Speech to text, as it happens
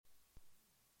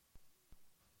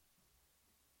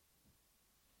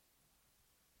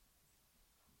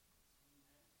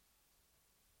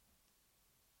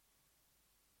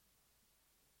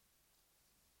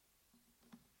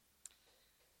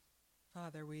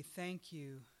Father, we thank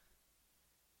you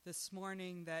this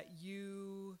morning that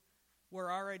you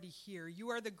were already here. You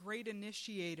are the great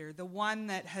initiator, the one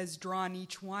that has drawn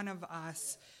each one of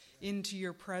us into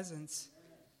your presence.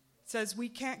 It says we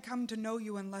can't come to know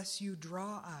you unless you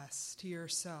draw us to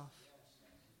yourself.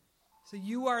 So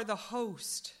you are the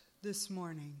host this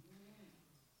morning.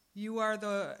 You are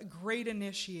the great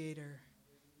initiator.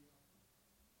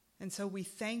 And so we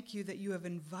thank you that you have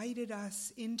invited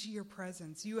us into your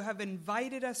presence. You have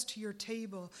invited us to your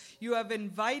table. You have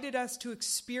invited us to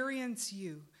experience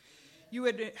you. You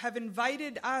have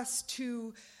invited us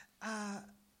to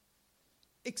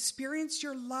experience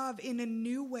your love in a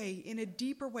new way, in a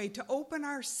deeper way, to open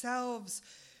ourselves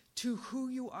to who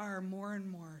you are more and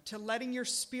more, to letting your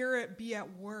Spirit be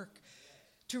at work,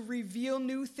 to reveal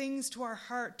new things to our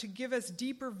heart, to give us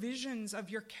deeper visions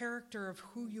of your character, of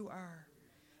who you are.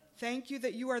 Thank you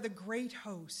that you are the great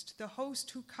host, the host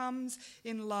who comes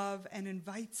in love and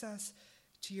invites us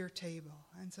to your table.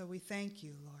 And so we thank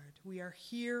you, Lord. We are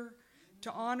here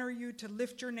to honor you, to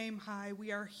lift your name high.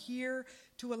 We are here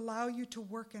to allow you to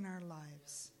work in our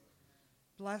lives.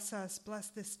 Bless us, bless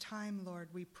this time, Lord,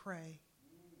 we pray.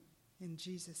 In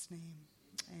Jesus' name,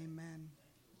 amen.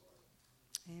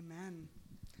 Amen.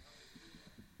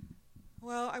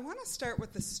 Well, I want to start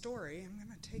with the story. I'm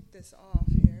going to take this off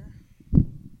here.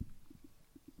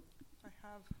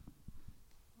 Have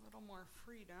a little more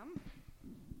freedom.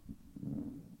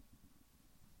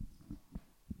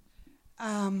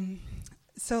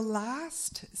 So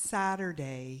last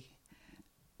Saturday,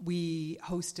 we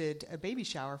hosted a baby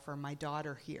shower for my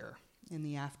daughter here in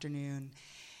the afternoon.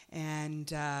 And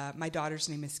my daughter's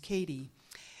name is Katie.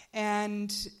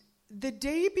 And the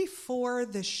day before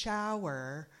the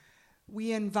shower,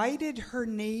 we invited her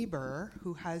neighbor,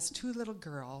 who has two little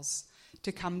girls,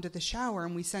 to come to the shower,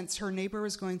 and we sensed her neighbor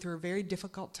was going through a very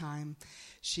difficult time.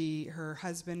 Her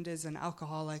husband is an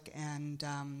alcoholic, and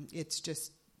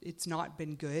it's not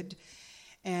been good.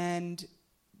 And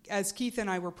as Keith and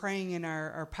I were praying in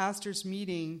our pastor's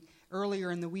meeting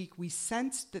earlier in the week, we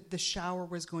sensed that the shower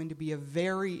was going to be a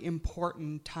very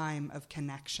important time of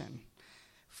connection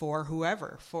for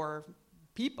for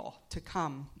people to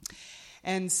come.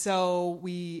 And so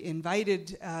we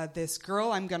invited this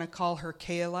girl. I'm going to call her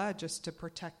Kayla just to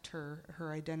protect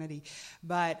her identity.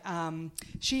 But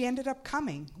she ended up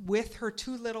coming with her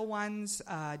two little ones,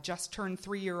 just turned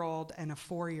 3-year-old and a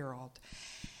 4-year-old.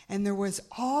 And there was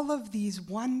all of these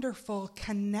wonderful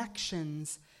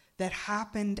connections that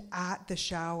happened at the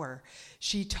shower.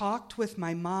 She talked with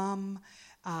my mom,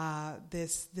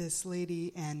 this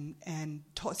lady, and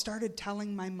started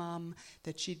telling my mom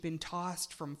that she'd been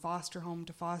tossed from foster home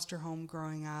to foster home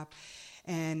growing up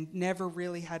and never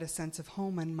really had a sense of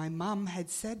home. And my mom had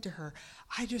said to her,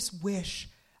 "I just wish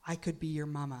I could be your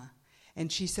mama."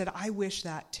 And she said, "I wish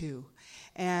that too."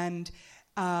 And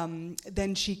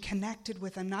then she connected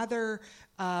with another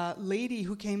lady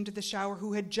who came to the shower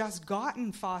who had just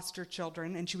gotten foster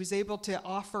children, and she was able to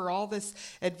offer all this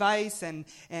advice, and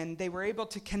they were able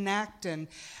to connect, and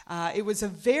it was a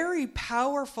very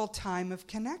powerful time of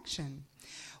connection.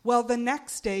 Well, the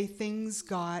next day things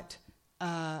got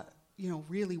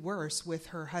really worse with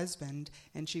her husband,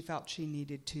 and she felt she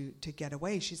needed to get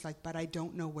away. She's like, "But I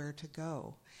don't know where to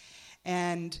go."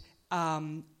 And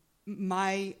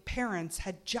my parents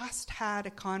had just had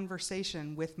a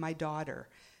conversation with my daughter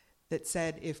that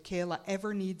said if Kayla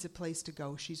ever needs a place to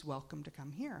go, she's welcome to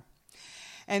come here.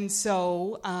 And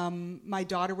so my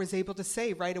daughter was able to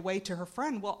say right away to her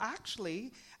friend, "Well,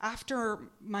 actually,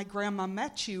 after my grandma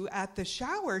met you at the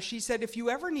shower, she said if you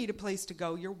ever need a place to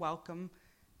go, you're welcome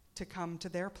to come to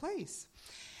their place."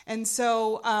 And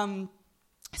so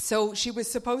she was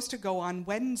supposed to go on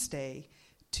Wednesday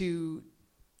to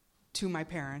my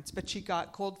parents, but she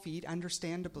got cold feet,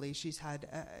 understandably. She's had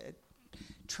a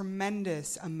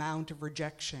tremendous amount of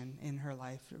rejection in her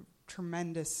life,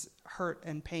 tremendous hurt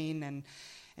and pain,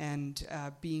 and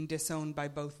being disowned by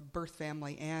both birth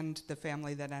family and the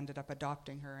family that ended up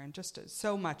adopting her, and just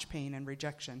so much pain and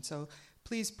rejection. So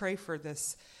please pray for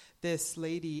this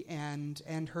lady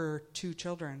and her two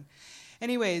children.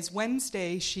 Anyways,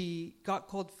 Wednesday she got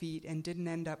cold feet and didn't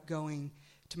end up going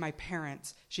to my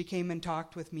parents. She came and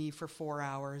talked with me for 4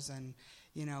 hours and,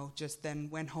 just then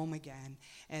went home again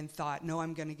and thought, no,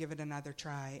 I'm going to give it another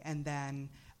try. And then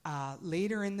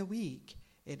later in the week,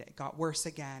 it got worse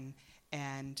again.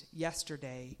 And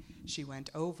yesterday, she went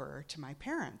over to my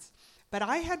parents. But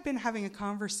I had been having a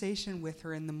conversation with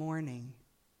her in the morning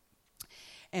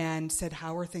and said,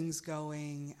 how are things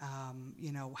going?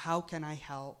 How can I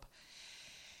help?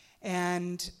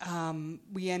 And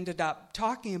we ended up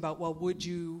talking about, well, would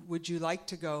you like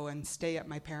to go and stay at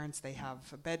my parents'? They have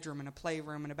a bedroom and a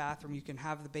playroom and a bathroom. You can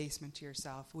have the basement to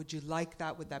yourself. Would you like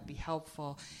that? Would that be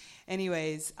helpful?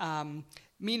 Anyways,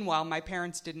 meanwhile, my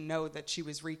parents didn't know that she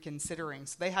was reconsidering.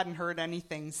 So they hadn't heard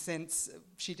anything since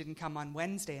she didn't come on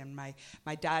Wednesday. And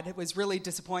my dad was really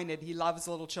disappointed. He loves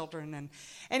little children. And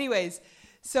anyways,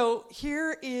 so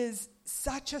here is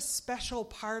such a special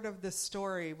part of the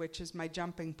story, which is my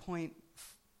jumping point.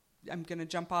 I'm going to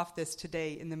jump off this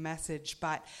today in the message,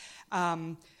 but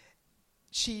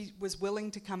she was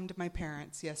willing to come to my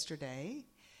parents yesterday,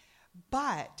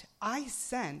 but I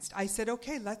said,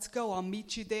 okay, let's go. I'll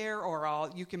meet you there, or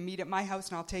you can meet at my house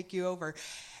and I'll take you over.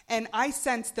 And I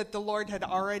sensed that the Lord had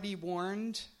already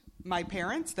warned my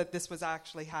parents that this was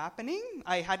actually happening.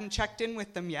 I hadn't checked in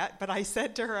with them yet, but I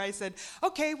said to her,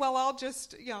 okay, well, I'll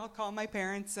just, I'll call my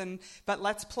parents, but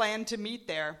let's plan to meet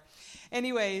there.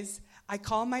 Anyways, I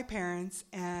called my parents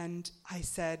and I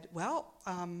said, well,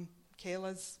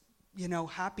 Kayla's,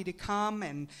 happy to come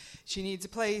and she needs a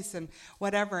place and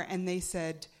whatever. And they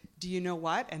said, do you know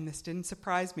what? And this didn't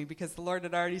surprise me because the Lord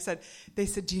had already said, they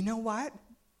said, do you know what?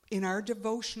 In our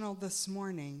devotional this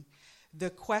morning, the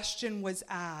question was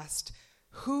asked,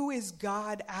 who is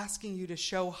God asking you to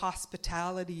show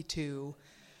hospitality to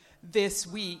this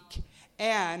week?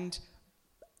 And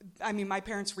my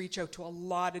parents reach out to a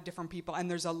lot of different people,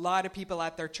 and there's a lot of people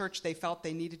at their church they felt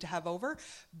they needed to have over,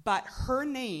 but her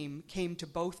name came to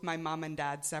both my mom and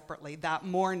dad separately that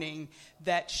morning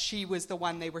that she was the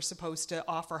one they were supposed to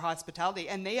offer hospitality,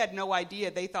 and they had no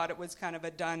idea. They thought it was kind of a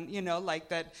done, like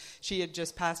that she had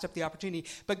just passed up the opportunity.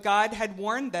 But God had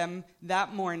warned them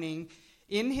that morning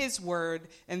in his word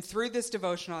and through this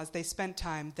devotional as they spent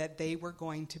time that they were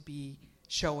going to be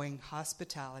showing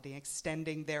hospitality,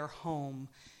 extending their home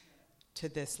to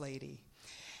this lady.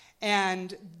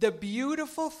 And the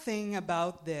beautiful thing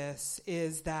about this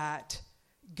is that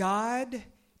God,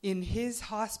 in his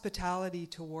hospitality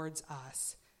towards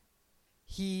us,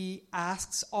 he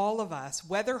asks all of us,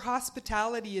 whether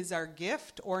hospitality is our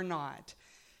gift or not,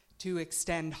 to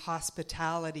extend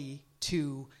hospitality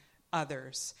to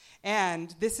others.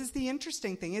 And this is the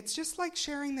interesting thing. It's just like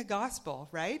sharing the gospel,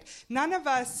 right?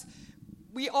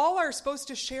 We all are supposed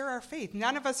to share our faith.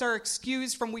 None of us are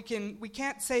excused from, we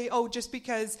can't say, just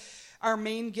because our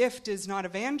main gift is not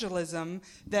evangelism,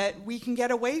 that we can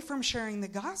get away from sharing the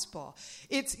gospel.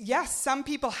 Yes, some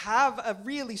people have a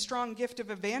really strong gift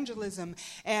of evangelism,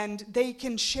 and they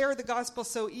can share the gospel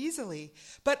so easily.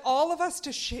 But all of us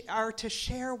are to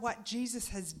share what Jesus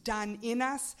has done in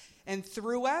us and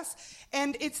through us.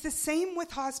 And it's the same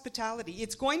with hospitality.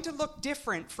 It's going to look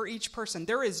different for each person.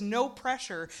 There is no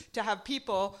pressure to have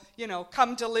people,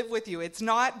 come to live with you. It's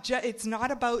not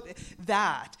about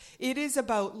that. It is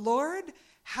about, Lord,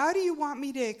 how do you want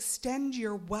me to extend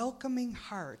your welcoming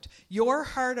heart, your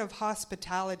heart of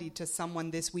hospitality to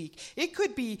someone this week? It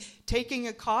could be taking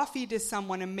a coffee to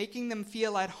someone and making them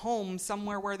feel at home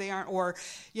somewhere where they aren't, or,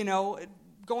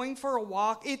 going for a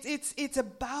walk. It's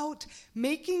about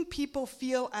making people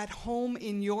feel at home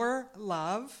in your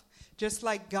love, just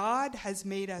like God has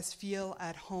made us feel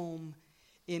at home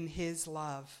in his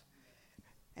love.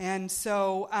 And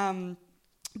so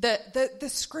the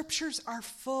scriptures are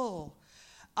full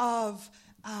of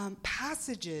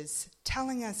passages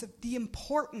telling us of the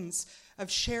importance of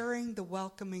sharing the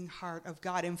welcoming heart of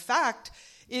God. In fact,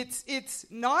 it's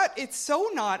so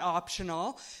not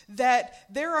optional that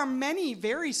there are many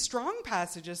very strong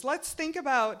passages. Let's think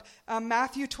about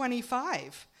Matthew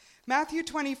 25. Matthew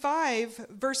 25,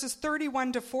 verses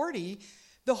 31 to 40,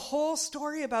 the whole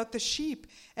story about the sheep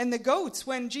and the goats,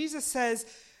 when Jesus says,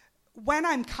 when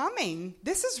I'm coming,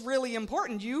 this is really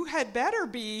important. You had better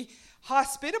be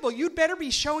hospitable. You'd better be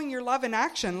showing your love in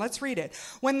action. Let's read it.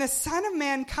 When the Son of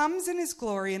Man comes in his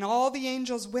glory and all the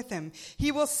angels with him,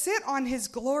 he will sit on his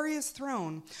glorious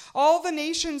throne. All the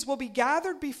nations will be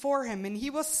gathered before him, and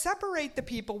he will separate the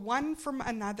people one from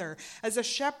another, as a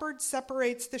shepherd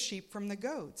separates the sheep from the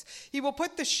goats. He will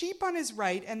put the sheep on his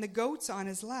right and the goats on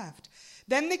his left.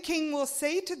 Then the king will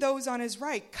say to those on his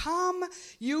right, come,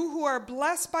 you who are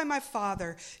blessed by my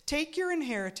Father, take your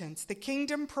inheritance, the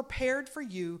kingdom prepared for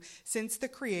you since the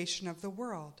creation of the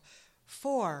world.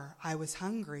 For I was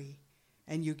hungry,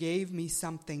 and you gave me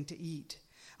something to eat.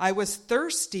 I was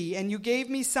thirsty, and you gave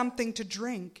me something to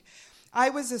drink.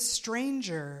 I was a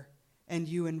stranger, and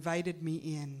you invited me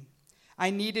in.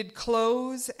 I needed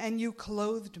clothes, and you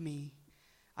clothed me.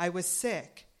 I was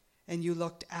sick, and you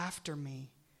looked after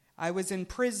me. I was in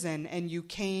prison, and you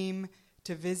came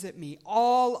to visit me.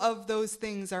 All of those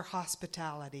things are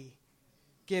hospitality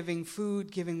giving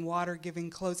food, giving water, giving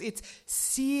clothes. It's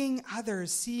seeing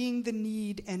others, seeing the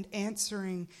need and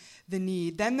answering the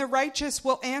need. Then the righteous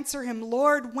will answer him,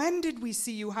 Lord, when did we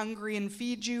see you hungry and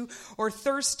feed you, or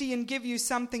thirsty and give you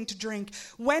something to drink?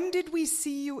 When did we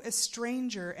see you a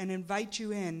stranger and invite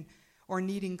you in, or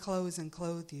needing clothes and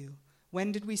clothe you?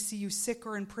 When did we see you sick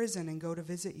or in prison and go to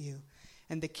visit you?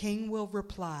 And the king will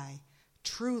reply,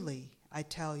 truly, I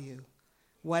tell you,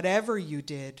 whatever you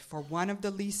did for one of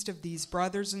the least of these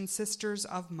brothers and sisters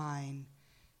of mine,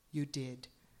 you did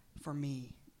for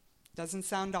me. Doesn't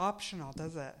sound optional,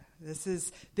 does it? This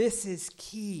is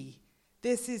key.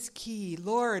 This is key.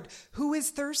 Lord, who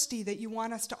is thirsty that you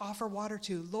want us to offer water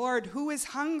to? Lord, who is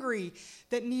hungry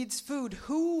that needs food?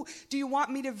 Who do you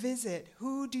want me to visit?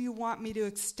 Who do you want me to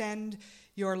extend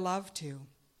your love to?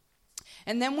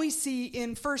 And then we see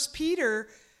in 1 Peter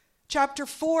chapter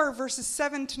 4, verses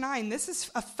 7 to 9. This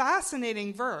is a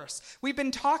fascinating verse. We've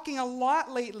been talking a lot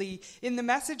lately in the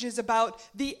messages about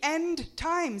the end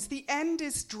times. The end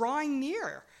is drawing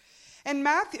near. And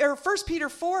 1 Peter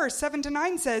 4, 7 to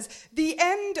 9 says, the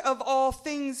end of all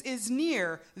things is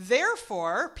near.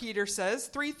 Therefore, Peter says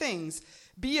 3 things.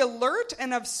 Be alert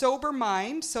and of sober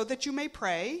mind so that you may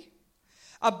pray.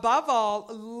 Above all,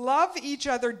 love each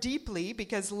other deeply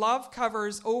because love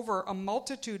covers over a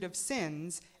multitude of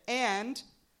sins, and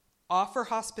offer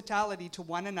hospitality to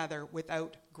one another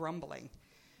without grumbling.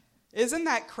 Isn't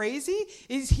that crazy?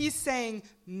 He's saying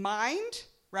mind,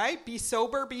 right? Be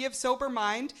sober, be of sober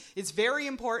mind. It's very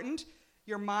important.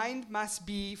 Your mind must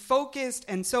be focused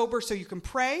and sober so you can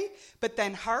pray. But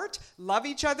then heart, love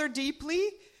each other deeply.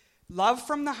 Love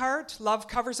from the heart. Love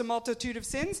covers a multitude of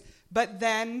sins. But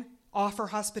then offer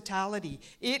hospitality.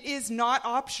 It is not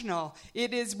optional.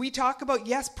 It is, we talk about,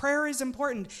 yes, prayer is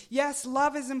important. Yes,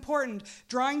 love is important.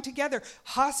 Drawing together.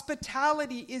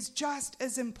 Hospitality is just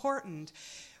as important.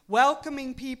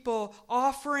 Welcoming people,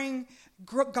 offering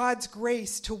God's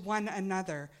grace to one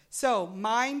another. So,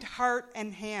 mind, heart,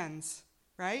 and hands,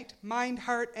 right? Mind,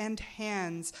 heart, and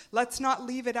hands. Let's not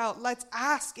leave it out. Let's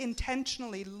ask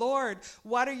intentionally, Lord,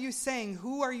 what are you saying?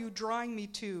 Who are you drawing me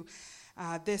to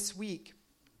this week?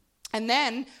 And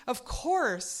then, of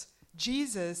course,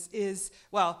 Jesus is,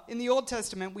 well, in the Old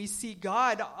Testament, we see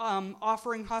God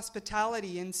offering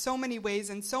hospitality in so many ways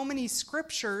and so many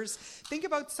scriptures. Think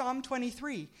about Psalm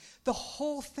 23. The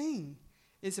whole thing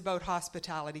is about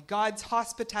hospitality. God's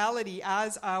hospitality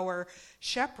as our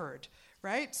shepherd,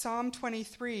 right? Psalm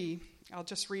 23, I'll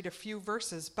just read a few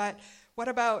verses, but what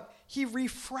about, he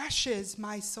refreshes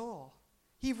my soul.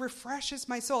 He refreshes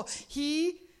my soul.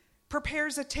 He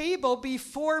prepares a table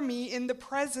before me in the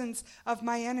presence of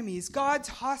my enemies. God's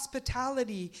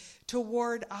hospitality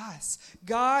toward us.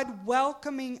 God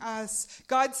welcoming us.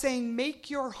 God saying, make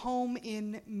your home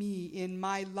in me, in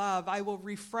my love. I will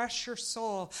refresh your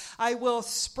soul. I will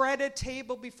spread a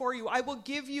table before you. I will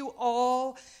give you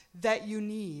all that you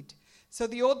need. So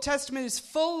the Old Testament is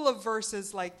full of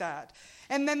verses like that.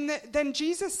 And then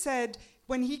Jesus said,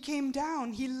 when he came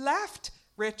down, he left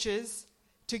riches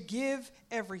to give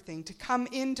everything, to come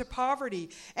into poverty.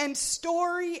 And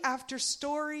story after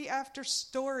story after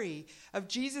story of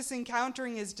Jesus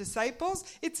encountering his disciples,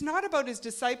 it's not about his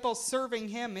disciples serving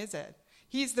him, is it?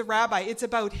 He's the rabbi. It's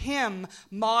about him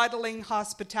modeling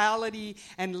hospitality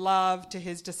and love to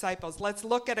his disciples. Let's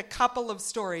look at a couple of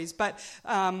stories. But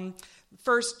 1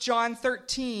 John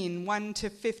 13, 1 to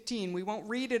 15. We won't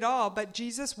read it all, but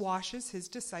Jesus washes his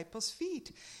disciples'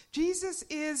 feet. Jesus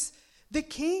is the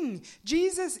king.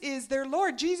 Jesus is their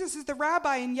Lord. Jesus is the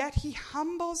rabbi, and yet he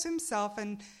humbles himself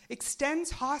and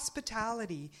extends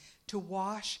hospitality to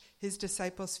wash his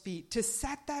disciples' feet, to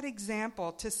set that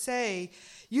example, to say,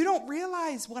 you don't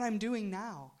realize what I'm doing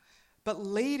now, but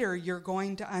later you're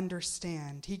going to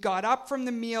understand. He got up from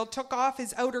the meal, took off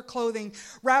his outer clothing,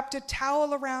 wrapped a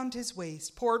towel around his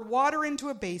waist, poured water into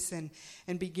a basin,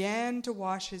 and began to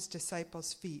wash his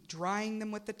disciples' feet, drying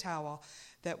them with the towel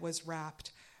that was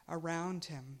wrapped around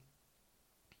him.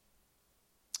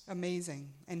 Amazing.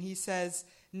 And he says,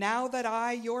 now that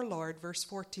I, your Lord, verse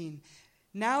 14,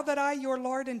 now that I, your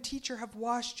Lord and teacher, have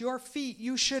washed your feet,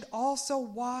 you should also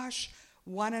wash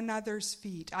one another's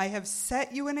feet. I have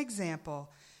set you an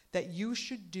example that you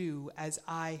should do as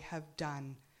I have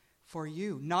done for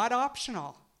you. Not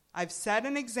optional. I've set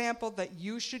an example that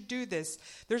you should do this.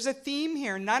 There's a theme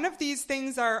here. None of these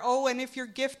things are, and if you're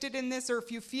gifted in this or if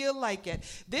you feel like it.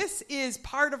 This is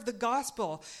part of the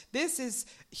gospel. This is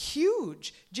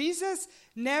huge. Jesus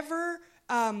never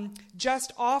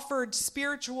just offered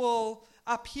spiritual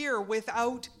up here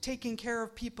without taking care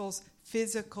of people's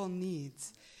physical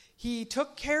needs. He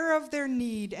took care of their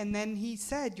need, and then he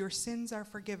said, your sins are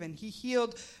forgiven. He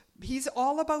healed He's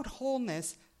all about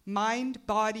wholeness, mind,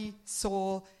 body,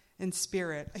 soul, and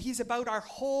spirit. He's about our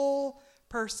whole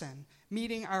person,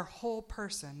 meeting our whole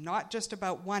person, not just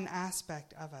about one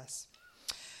aspect of us.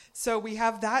 So we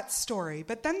have that story.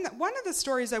 But then one of the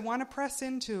stories I want to press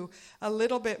into a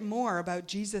little bit more about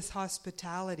Jesus'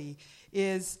 hospitality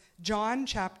is John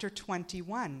chapter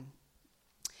 21.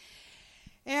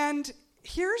 And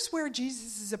here's where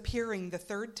Jesus is appearing the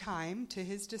third time to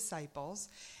his disciples.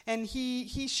 And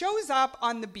he shows up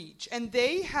on the beach. And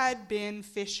they had been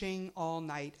fishing all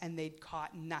night and they'd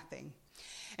caught nothing.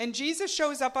 And Jesus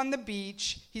shows up on the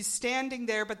beach. He's standing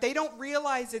there, but they don't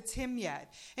realize it's him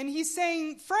yet. And he's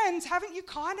saying, friends, haven't you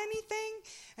caught anything?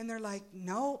 And they're like,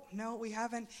 no, we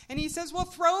haven't. And he says, well,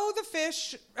 throw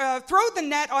the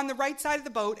net on the right side of the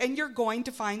boat, and you're going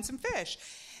to find some fish.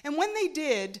 And when they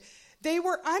did, they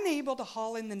were unable to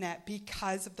haul in the net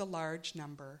because of the large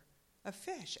number of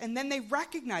fish. And then they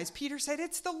recognized, Peter said,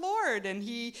 it's the Lord. And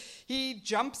he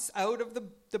jumps out of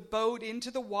the boat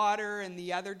into the water, and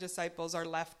the other disciples are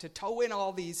left to tow in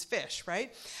all these fish,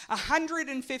 right?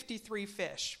 153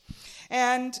 fish.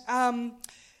 And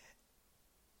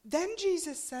then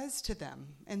Jesus says to them,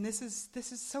 and this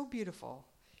is so beautiful.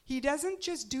 He doesn't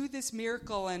just do this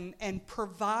miracle and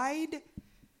provide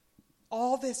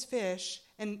all this fish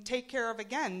and take care of,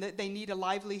 again, that they need a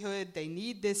livelihood, they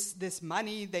need this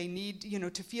money, they need,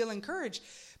 to feel encouraged.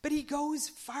 But he goes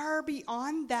far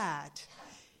beyond that.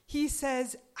 He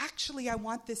says, actually, I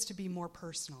want this to be more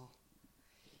personal.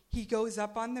 He goes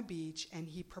up on the beach and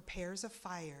he prepares a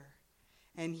fire.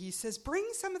 And he says, bring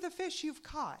some of the fish you've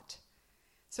caught.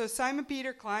 So Simon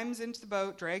Peter climbs into the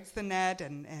boat, drags the net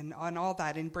and on all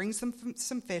that, and brings them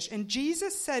some fish. And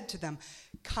Jesus said to them,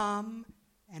 come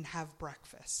and have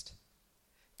breakfast.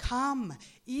 Come,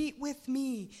 eat with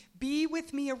me, be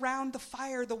with me around the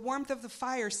fire, the warmth of the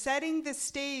fire, setting the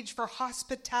stage for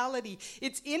hospitality.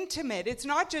 It's intimate. It's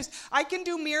not just, I can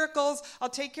do miracles, I'll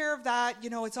take care of that,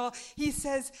 it's all. He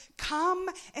says, come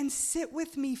and sit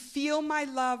with me, feel my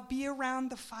love, be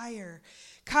around the fire.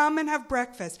 Come and have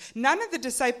breakfast. None of the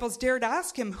disciples dared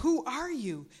ask him, who are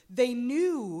you? They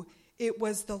knew it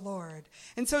was the Lord.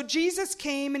 And so Jesus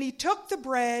came and he took the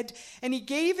bread and he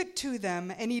gave it to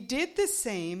them, and he did the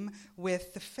same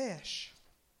with the fish.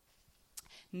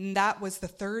 And that was the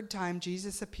third time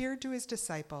Jesus appeared to his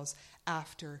disciples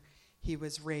after he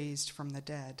was raised from the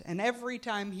dead. And every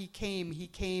time he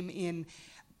came in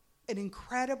an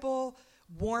incredible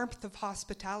warmth of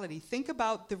hospitality. Think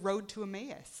about the road to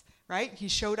Emmaus. Right? He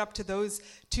showed up to those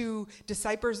two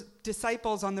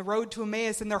disciples on the road to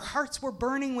Emmaus, and their hearts were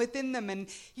burning within them, and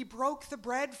he broke the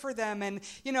bread for them. And,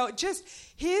 just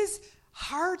his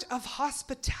heart of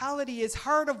hospitality, his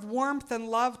heart of warmth and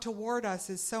love toward us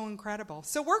is so incredible.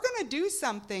 So we're going to do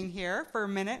something here for a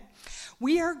minute.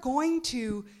 We are going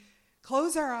to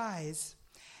close our eyes,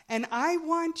 and I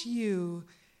want you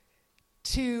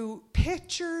to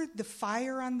picture the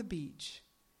fire on the beach.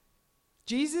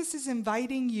 Jesus is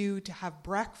inviting you to have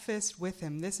breakfast with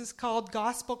him. This is called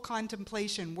gospel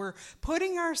contemplation. We're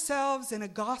putting ourselves in a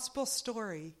gospel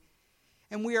story,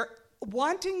 and we are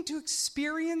wanting to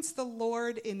experience the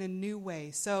Lord in a new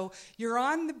way. So you're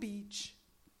on the beach,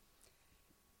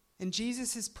 and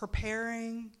Jesus is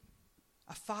preparing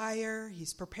a fire.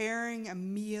 He's preparing a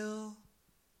meal,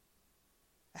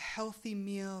 a healthy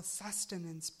meal,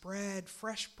 sustenance, bread,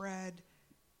 fresh bread,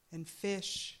 and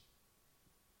fish.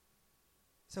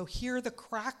 So hear the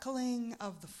crackling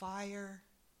of the fire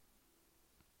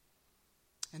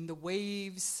and the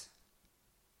waves,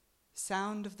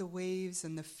 sound of the waves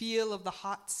and the feel of the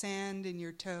hot sand in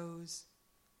your toes.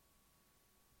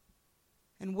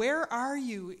 And where are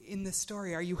you in the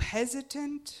story? Are you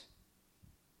hesitant?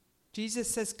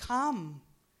 Jesus says, come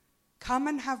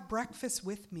and have breakfast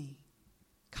with me.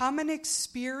 Come and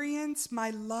experience my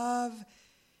love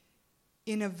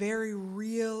in a very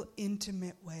real,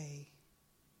 intimate way.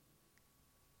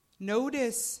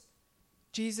 Notice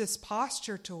Jesus'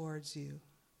 posture towards you.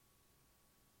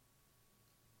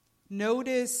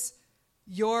 Notice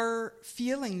your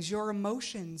feelings, your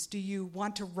emotions. Do you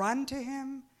want to run to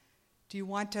him? Do you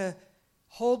want to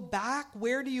hold back?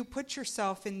 Where do you put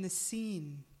yourself in the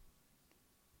scene?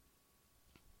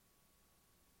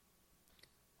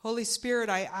 Holy Spirit,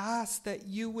 I ask that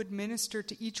you would minister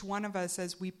to each one of us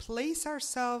as we place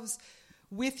ourselves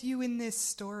with you in this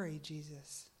story,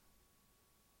 Jesus.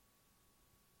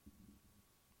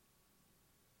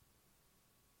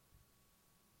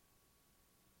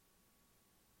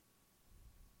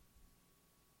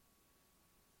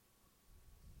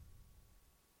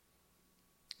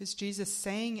 Is Jesus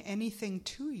saying anything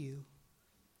to you?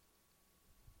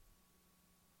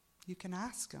 You can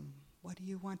ask him. What do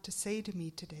you want to say to me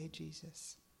today,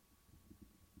 Jesus?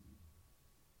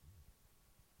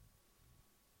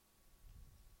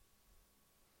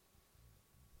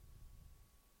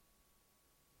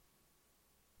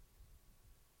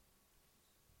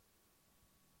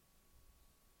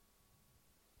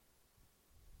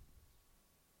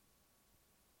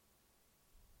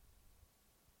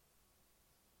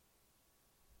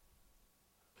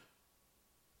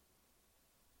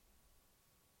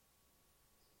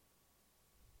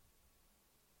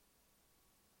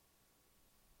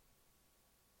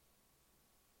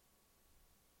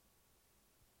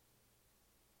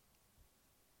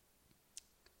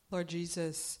 Lord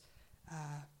Jesus,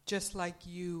 just like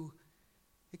you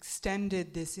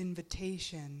extended this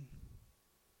invitation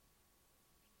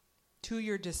to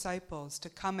your disciples to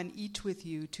come and eat with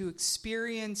you, to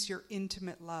experience your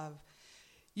intimate love,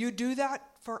 you do that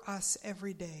for us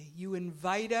every day. You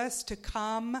invite us to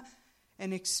come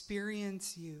and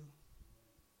experience you.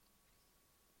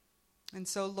 And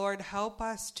so, Lord, help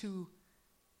us to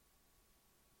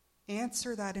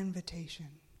answer that invitation,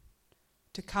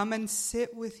 to come and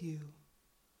sit with you,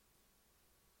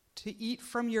 to eat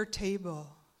from your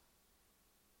table,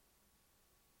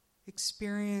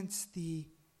 experience the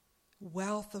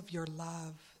wealth of your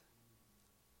love,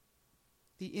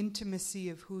 the intimacy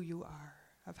of who you are,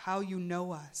 of how you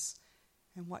know us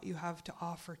and what you have to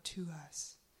offer to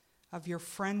us, of your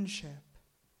friendship.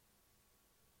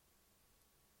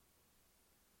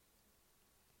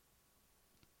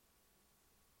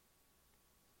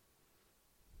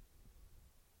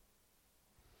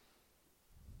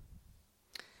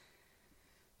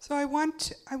 So I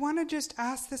want to just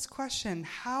ask this question.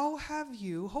 How have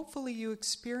you, hopefully you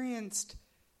experienced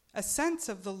a sense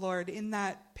of the Lord in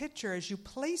that picture as you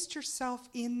placed yourself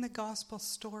in the gospel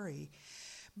story.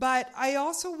 But I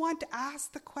also want to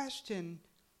ask the question,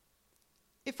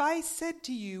 if I said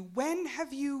to you, when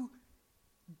have you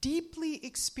deeply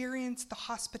experienced the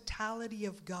hospitality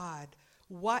of God,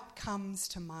 what comes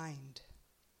to mind?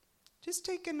 Just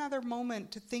take another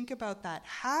moment to think about that.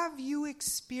 Have you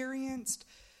experienced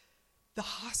the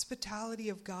hospitality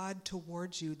of God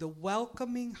towards you, the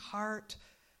welcoming heart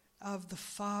of the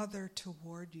Father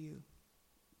toward you?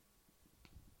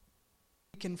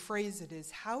 We can phrase it as,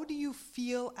 how do you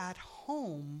feel at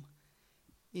home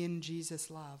in Jesus'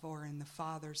 love or in the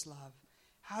Father's love?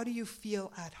 How do you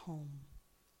feel at home?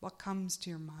 What comes to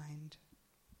your mind?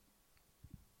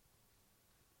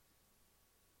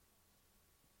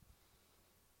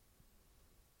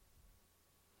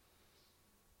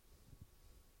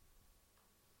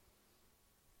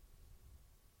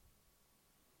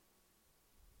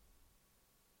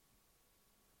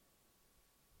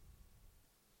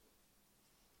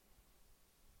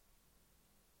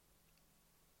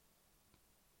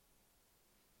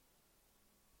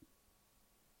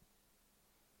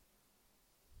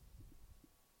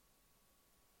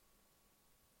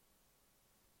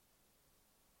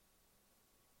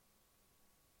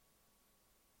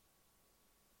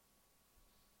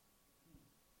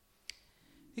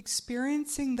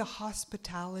 Experiencing the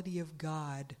hospitality of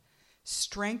God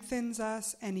strengthens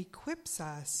us and equips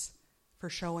us for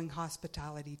showing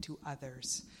hospitality to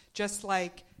others. Just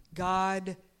like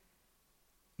God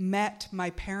met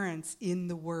my parents in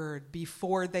the Word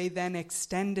before they then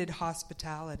extended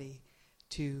hospitality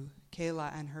to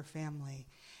Kayla and her family.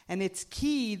 And it's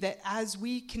key that as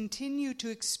we continue to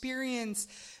experience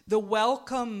the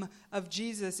welcome of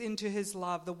Jesus into his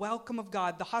love, the welcome of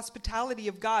God, the hospitality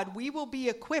of God, we will be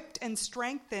equipped and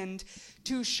strengthened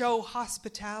to show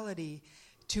hospitality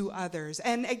to others.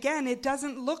 And again, it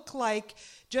doesn't look like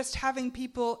just having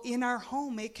people in our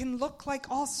home. It can look like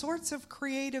all sorts of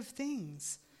creative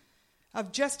things,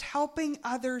 of just helping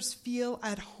others feel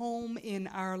at home in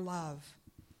our love.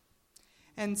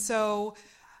 And so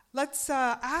let's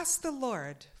ask the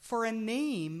Lord for a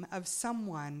name of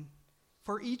someone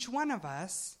for each one of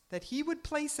us, that he would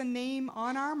place a name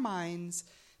on our minds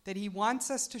that he wants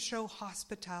us to show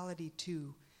hospitality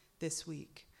to this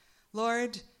week.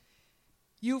 Lord,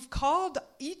 you've called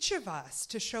each of us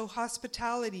to show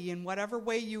hospitality in whatever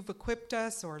way you've equipped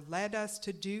us or led us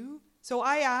to do. So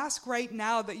I ask right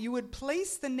now that you would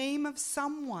place the name of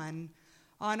someone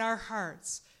on our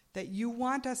hearts that you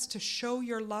want us to show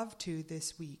your love to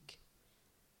this week.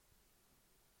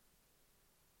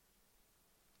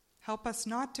 Help us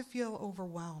not to feel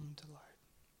overwhelmed, Lord,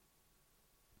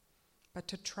 but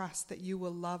to trust that you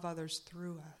will love others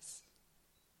through us.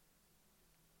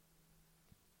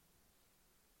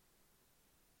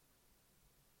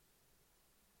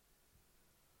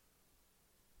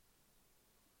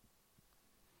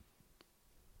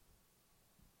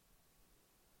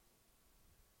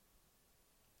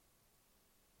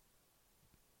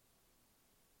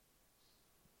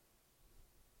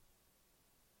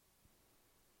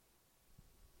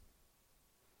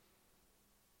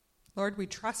 Lord, we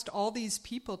trust all these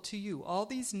people to you, all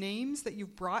these names that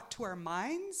you've brought to our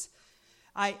minds.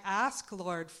 I ask,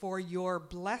 Lord, for your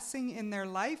blessing in their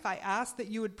life. I ask that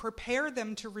you would prepare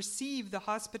them to receive the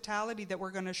hospitality that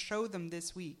we're going to show them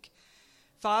this week.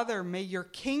 Father, may your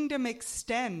kingdom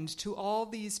extend to all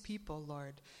these people,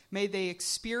 Lord. May they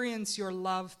experience your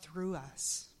love through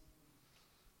us.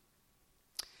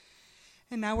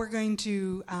 And now we're going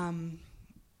to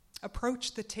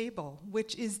approach the table,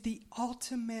 which is the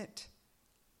ultimate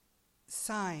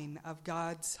sign of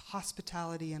God's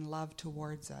hospitality and love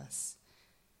towards us.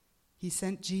 He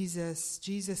sent Jesus.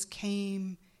 Jesus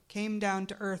came down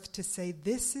to earth to say,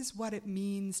 this is what it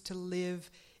means to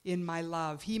live in my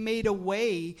love. He made a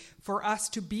way for us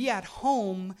to be at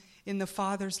home in the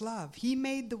Father's love. He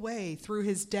made the way through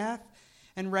his death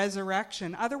and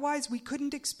resurrection. Otherwise, we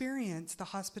couldn't experience the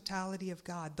hospitality of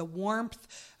God, the warmth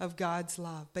of God's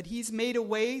love. But he's made a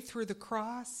way through the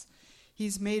cross.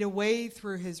 He's made a way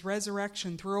through his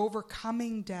resurrection, through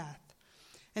overcoming death.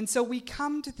 And so we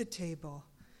come to the table.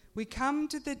 We come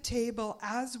to the table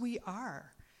as we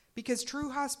are, because true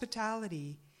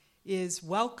hospitality is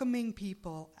welcoming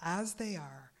people as they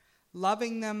are,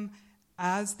 loving them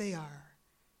as they are,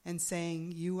 and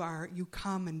saying, you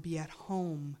come and be at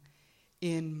home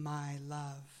in my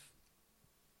love.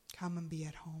 Come and be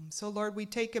at home. So Lord, we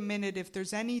take a minute. If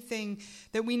there's anything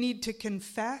that we need to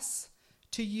confess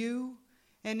to you,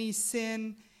 any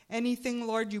sin, anything,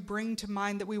 Lord, you bring to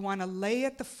mind that we want to lay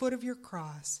at the foot of your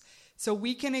cross, so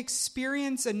we can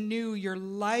experience anew your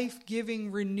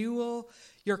life-giving renewal,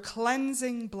 your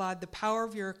cleansing blood, the power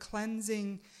of your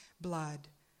cleansing blood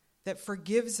that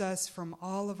forgives us from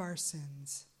all of our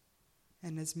sins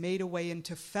and has made a way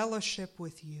into fellowship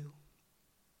with you.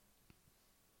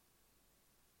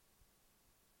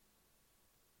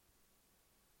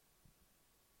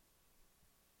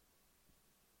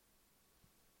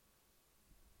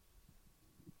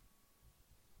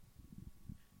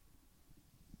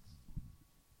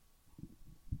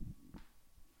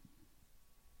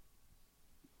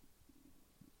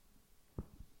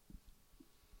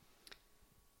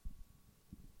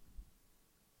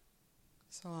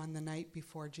 So on the night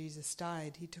before Jesus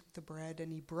died, he took the bread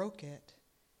and he broke it.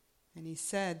 And he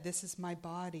said, this is my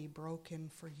body broken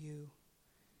for you.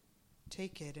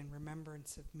 Take it in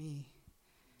remembrance of me.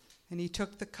 And he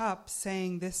took the cup,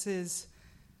 saying, this is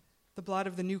the blood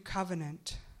of the new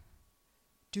covenant.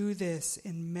 Do this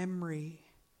in memory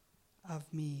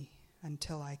of me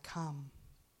until I come.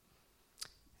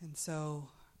 And so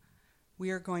we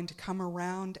are going to come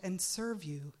around and serve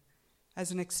you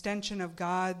as an extension of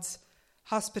God's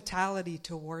hospitality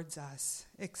towards us.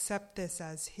 Accept this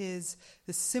as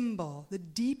the symbol, the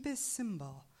deepest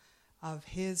symbol of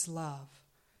his love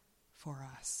for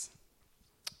us.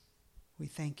 We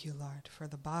thank you, Lord, for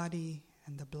the body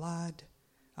and the blood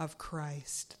of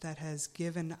Christ that has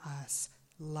given us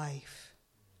life.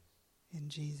 In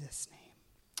Jesus'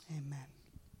 name, amen.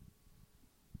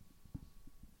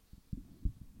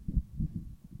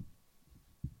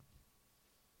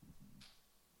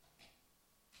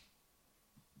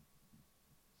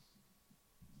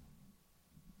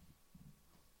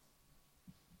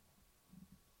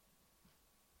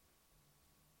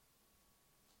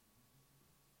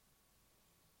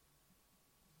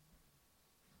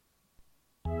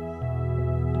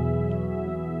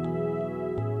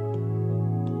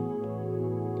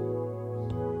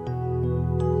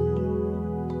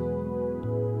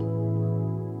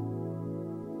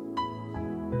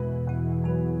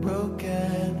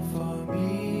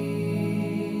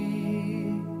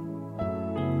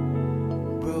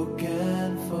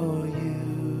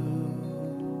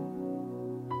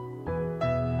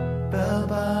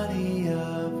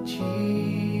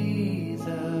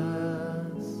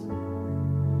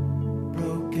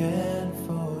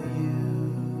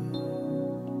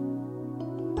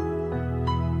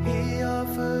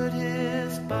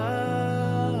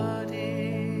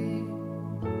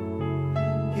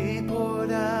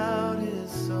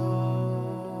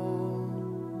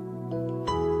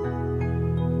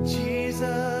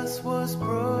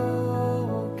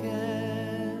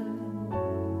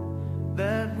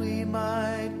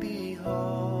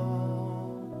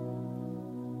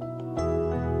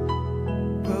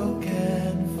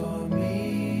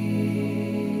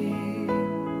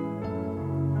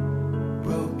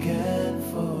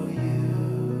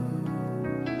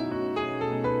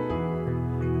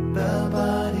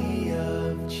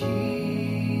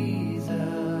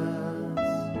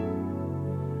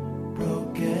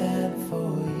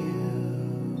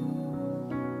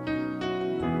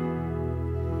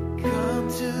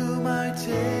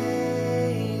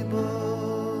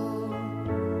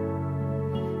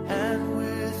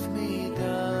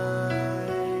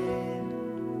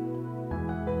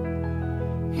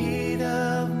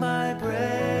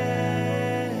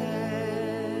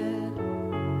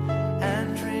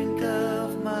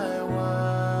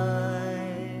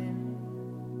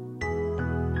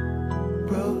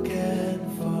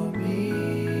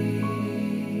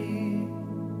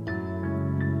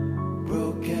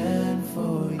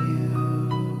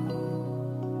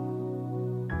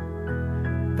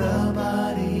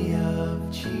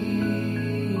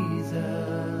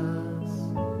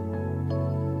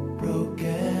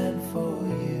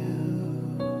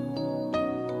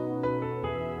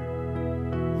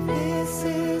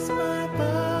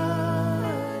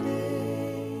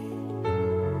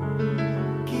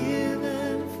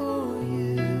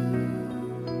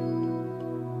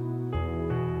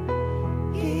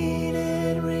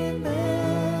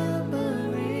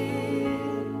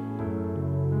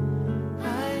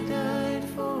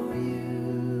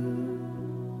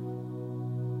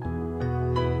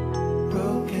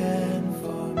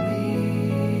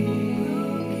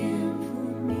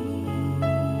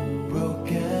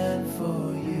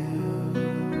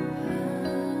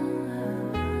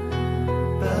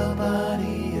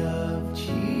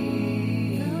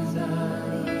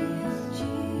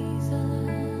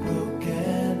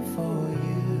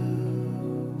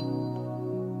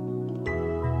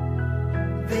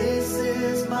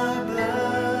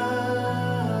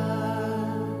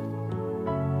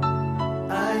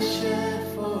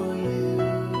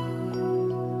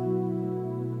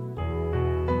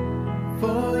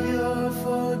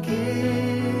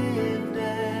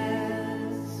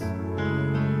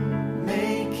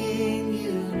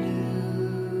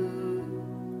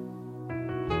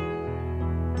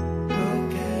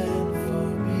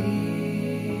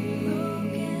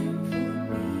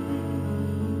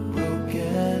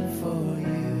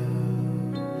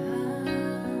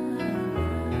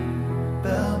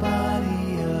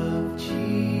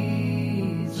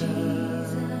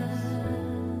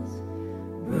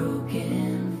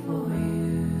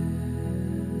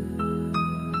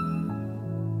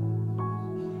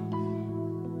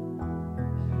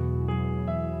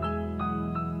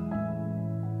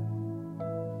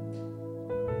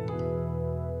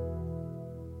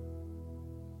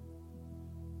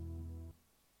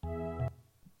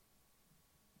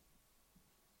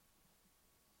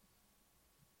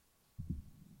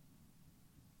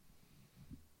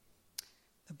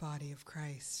 body of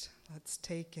Christ. Let's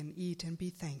take and eat and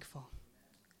be thankful.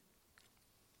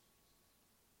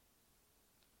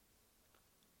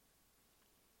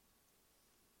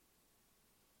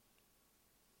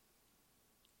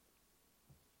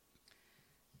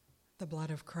 The blood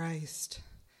of Christ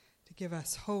to give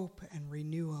us hope and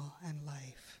renewal and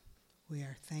life. We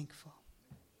are thankful.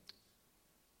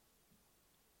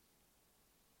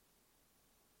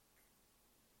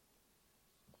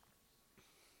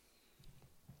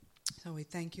 So we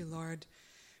thank you, Lord,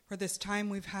 for this time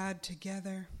we've had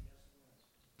together,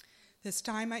 this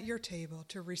time at your table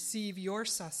to receive your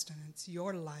sustenance,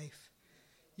 your life,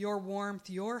 your warmth,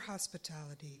 your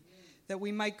hospitality, that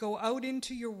we might go out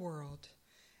into your world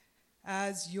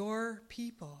as your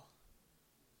people,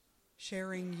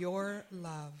 sharing your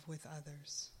love with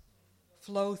others.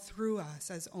 Flow through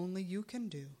us as only you can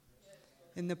do.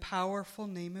 In the powerful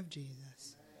name of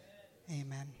Jesus.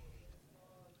 Amen.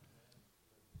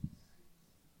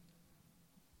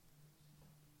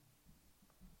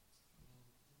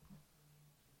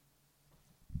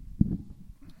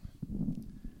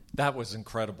 That was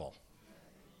incredible.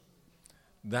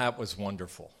 That was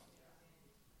wonderful.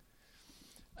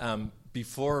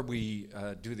 Before we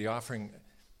do the offering,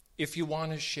 if you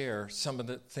want to share some of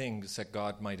the things that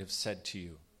God might have said to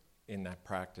you in that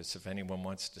practice, if anyone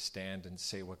wants to stand and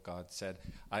say what God said,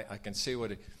 I can say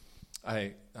what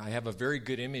I have a very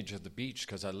good image of the beach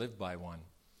because I live by one.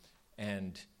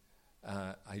 And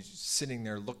I was sitting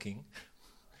there looking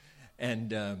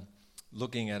and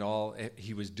looking at all,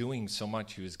 he was doing so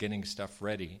much, he was getting stuff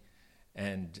ready.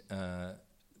 And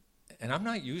I'm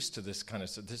not used to this kind of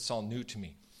stuff. This is all new to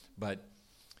me. But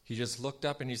he just looked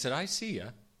up and he said, I see ya.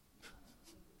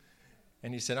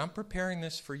 And he said, I'm preparing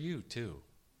this for you too.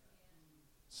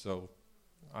 So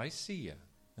I see ya.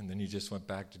 And then he just went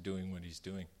back to doing what he's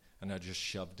doing. And I just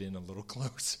shoved in a little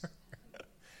closer.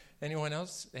 Anyone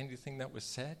else? Anything that was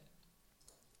said?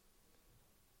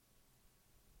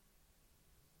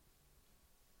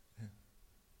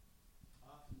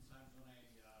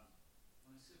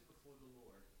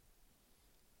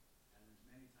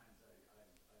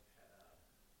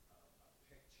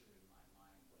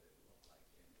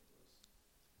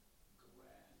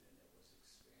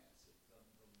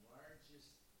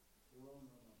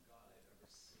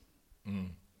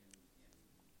 Mm. In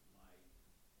my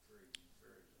very,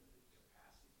 very limited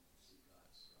capacity to see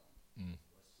God's throne,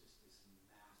 was just this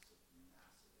massive,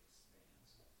 massive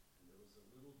expanse. And there was a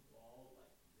little ball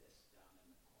like this down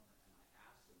in the corner, and I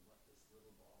asked him what this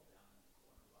little ball down in the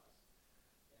corner was,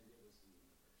 and it was the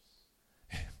universe.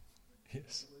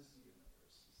 Yes. It was the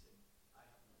universe. He said, I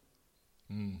have no words.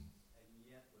 Mm. And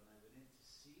yet, when I went in to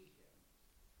see him,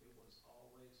 it was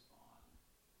always on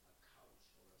a couch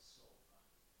or a sofa.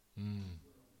 Mm.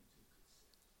 Where only two could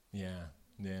sit. Yeah,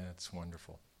 it's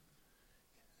wonderful.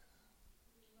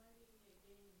 Reminding me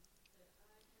again that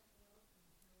I have welcome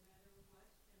no matter what,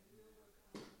 and we'll work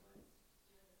on what's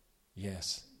together.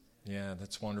 Yes. Yeah,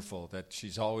 that's wonderful. That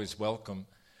she's always welcome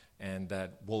and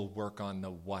that we'll work on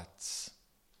the what's.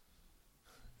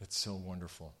 That's so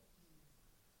wonderful.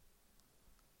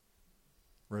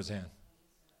 Roseanne.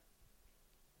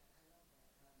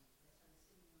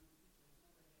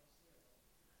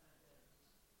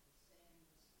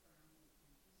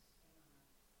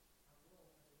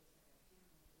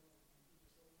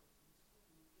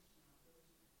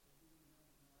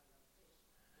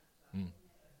 Mm.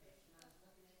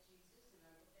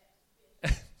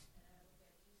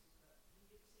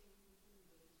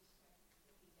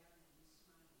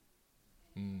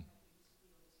 Mm.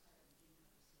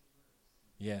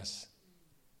 Yes.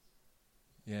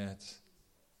 Yeah, it's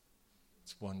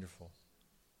wonderful.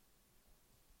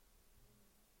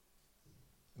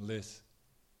 Liz.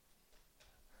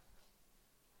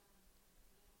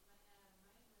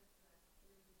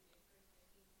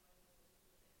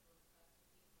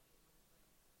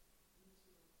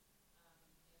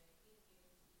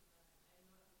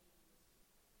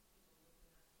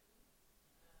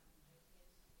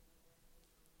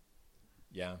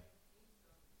 Yeah.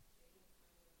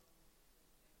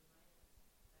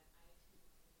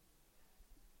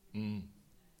 Mm.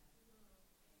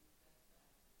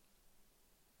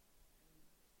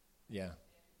 Yeah.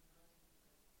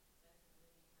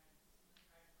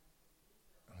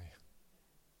 Oh,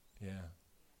 yeah. Yeah.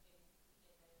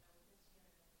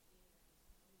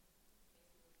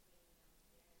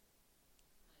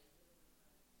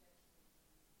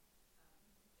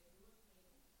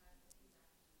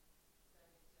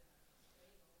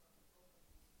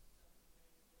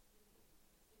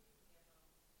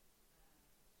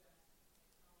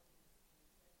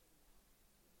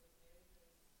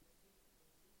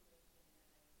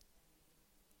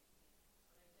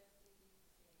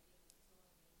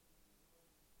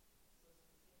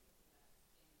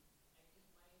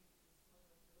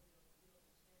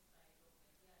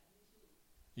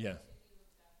 Yeah.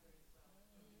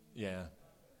 Yeah.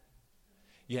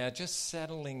 Yeah, just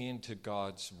settling into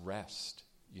God's rest,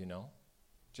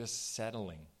 just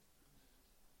settling.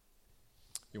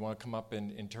 You want to come up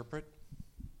and interpret?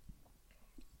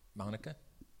 Monica,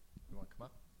 you want to come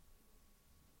up?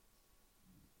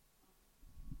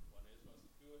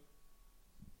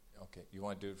 Okay, you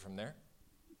want to do it from there?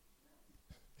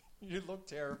 You look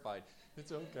terrified.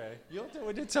 It's okay. You'll do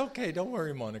it. It's okay. Don't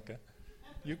worry, Monica.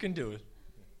 You can do it.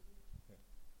 Yeah.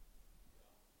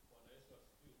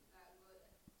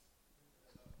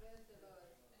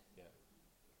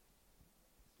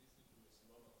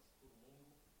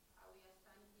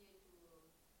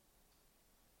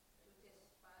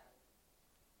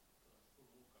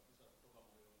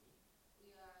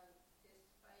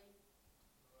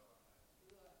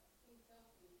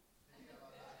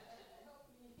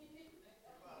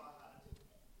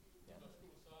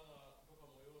 Tunashukuru sana kutoka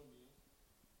moyoni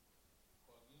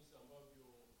kwa jinsi ambavyo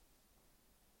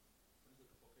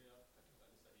tulivyotupokea katika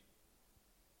kanisa hili.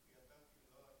 We are thanking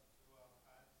God to our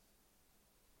hearts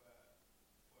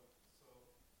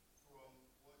from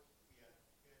what we are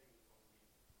hearing from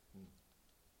Him.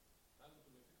 Tangu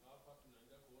tumefika hapa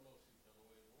tunaendelea kuona ushirikiano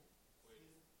wenu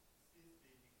kweli. Since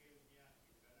they became here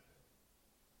in Canada,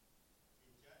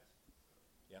 in church.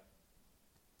 Yeah.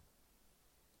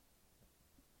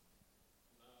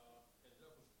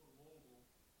 Naendelea kushukuru Mungu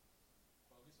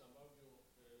kwa jinsi ambavyo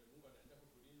Mungu anaendelea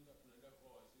kutulinda, tunaendelea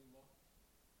kuwa wazima.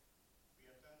 We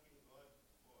are thanking God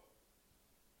for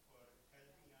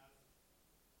helping us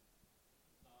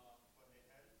for the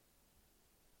help.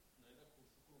 Naendelea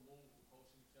kushukuru Mungu kwa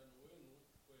ushirikiano wenu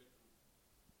kwetu.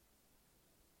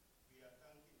 We are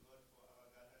thanking God for our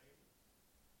gathering.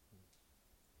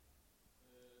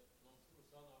 Tunamshukuru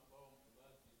sana Baba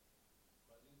mchungaji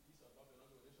kwa jinsi ambavyo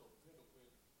anavyoonyesha upendo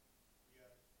kwetu. We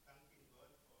are thanking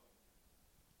God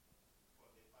for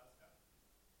the pastor.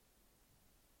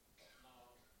 Na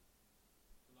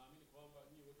tunaamini kwamba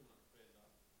nyinyi wote mnatupenda.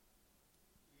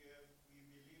 We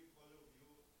believe all of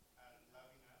you are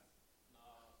loving us. Na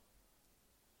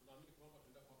tunaamini kwamba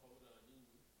tunaenda kuwa pamoja na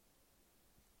nyinyi.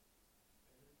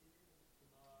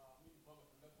 Tunaamini kwamba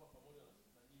tunaenda kuwa pamoja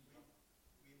na nyinyi.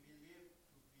 We believe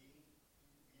to be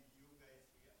with you guys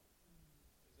here.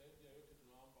 Zaidi ya yote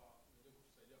tunaomba mwendelee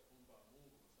kutusaidia kuomba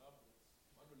Mungu kwa sababu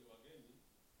bado ni wageni,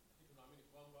 lakini tunaamini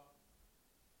kwamba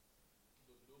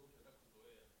kidogo kidogo tutaenda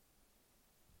kuzoea.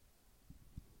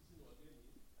 Sisi ni wageni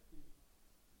lakini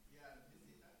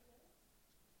visitor.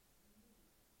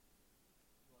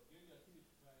 Ni wageni lakini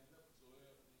tutaendelea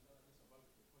kuzoea kulingana na jinsi ambavyo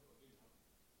tumekuwa wageni hapa.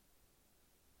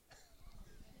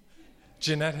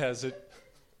 Jeanette has it.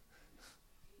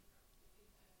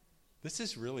 This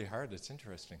is really hard. It's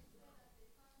interesting.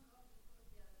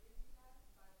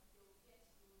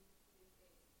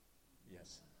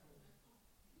 Yes.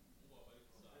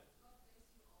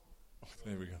 Oh,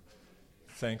 there we go.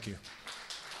 Thank you.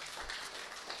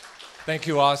 Thank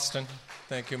you, Austin.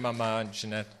 Thank you, Mama and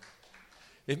Jeanette.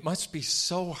 It must be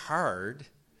so hard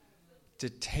to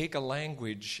take a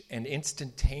language and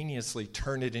instantaneously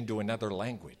turn it into another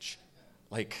language.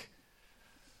 Like,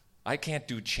 I can't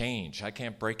do change. I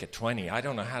can't break a 20. I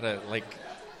don't know how to,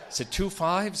 is it 2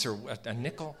 5s or a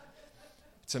nickel?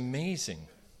 It's amazing.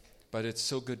 But it's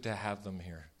so good to have them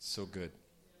here. So good.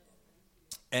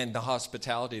 And the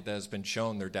hospitality that has been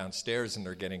shown, they're downstairs and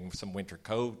they're getting some winter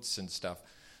coats and stuff.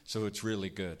 So it's really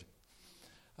good.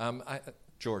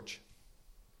 George.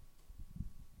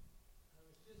 I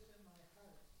was just in my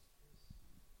heart, as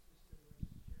Sister was sharing,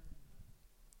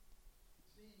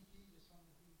 seeing Jesus on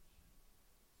the beach.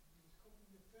 He was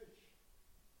cooking the fish.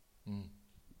 Mm.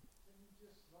 And he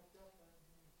just looked up at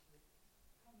me and said,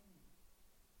 "How many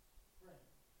friends?"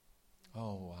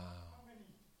 Oh, wow. How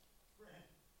many friends?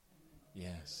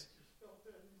 Yes. I just felt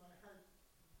that in my heart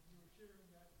when you were sharing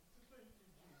that. Thank you,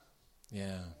 Jesus.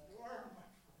 Yeah. You are my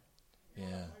friend. You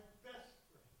Yeah. are my best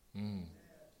friend.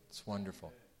 It's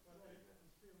wonderful. But I was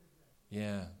feeling that.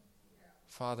 Yeah.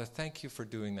 Father, thank you for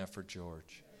doing that for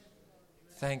George.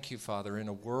 Thank you, Father, in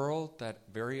a world that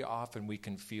very often we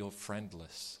can feel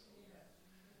friendless,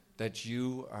 that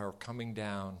you are coming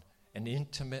down and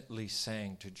intimately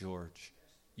saying to George,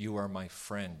 you are my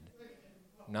friend,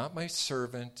 not my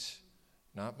servant,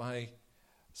 not my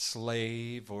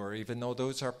slave, or even though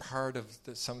those are part of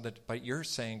some of the, but you're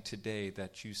saying today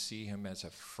that you see him as a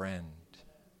friend.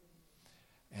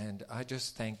 And I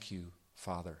just thank you,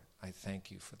 Father. I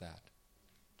thank you for that.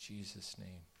 In Jesus'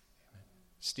 name. Amen.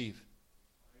 Steve.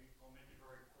 I'll make it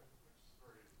very quick, which is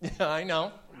very... Yeah, I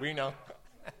know. We know.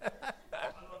 I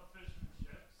love fish and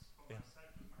chips, but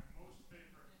my most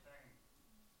favorite thing,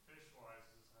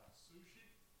 fish-wise, is sushi.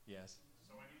 Yes. So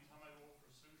So anytime I go for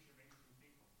sushi, it makes me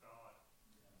think of God.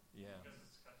 Yeah. Because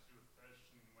it's got to do with fish.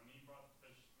 And when he brought the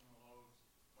fish from the loaves,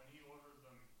 when he ordered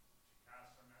them to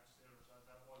cast their nets to the other side,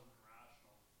 that wasn't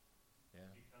rational.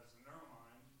 Yeah. Because in their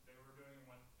mind, they were doing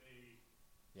what they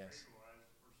Yes.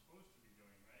 trade-wise were supposed to be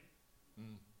doing, right?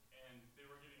 Mm. And they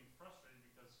were getting frustrated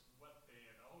because what they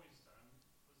had always done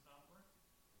was not working.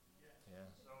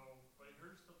 Yeah. So, but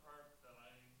here's the part that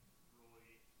I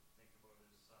really think about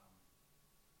is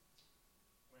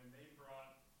when they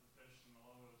brought the fish and the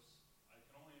loaves, I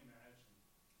can only imagine.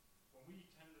 When we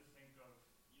tend to think of,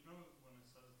 you know, when it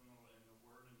says in the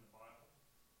Word in the Bible,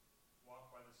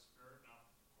 walk by the Spirit, not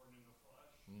according to the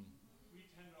flesh. Mm. We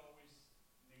tend to always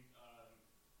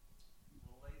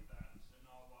relate that to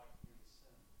not walking in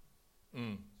sin.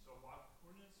 Mm. So walk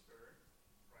according to the Spirit,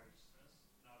 righteousness,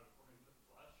 not according to the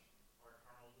flesh, or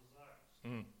carnal desires.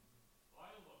 Mm.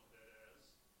 I look at it as,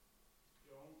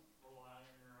 don't rely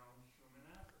on your own human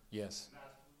effort. Yes. And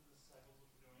that's what the disciples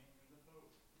were doing in the boat.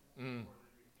 Mm. Before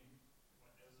they became,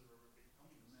 as they were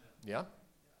becoming the sin. Yeah.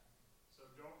 So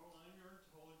don't rely on your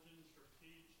intelligence, your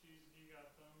PhDs, if you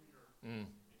got them, your Mm.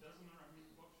 it doesn't matter how many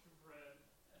books you've read,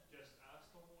 just ask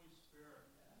the Holy Spirit,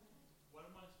 what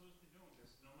am I supposed to be doing?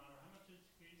 Because no matter how much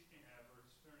education you have or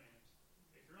experience,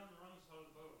 if you're on the wrong side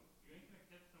of the boat, you ain't going to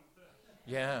catch no fish.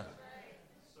 Yeah.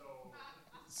 So,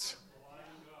 rely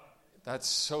on God. That's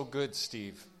so good,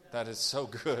 Steve. That is so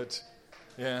good.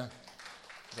 Yeah.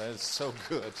 That is so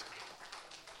good.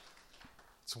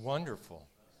 It's wonderful.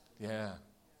 Yeah.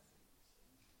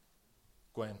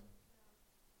 Gwen.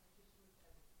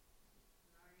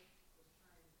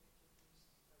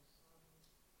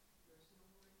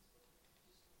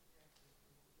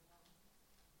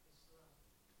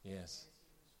 Yes.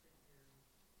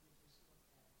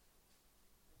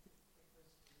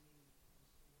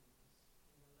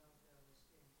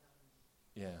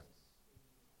 Yeah.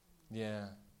 Yeah.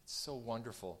 It's so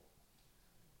wonderful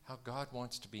how God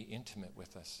wants to be intimate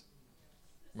with us.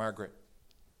 Margaret.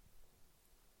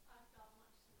 I felt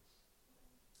much such.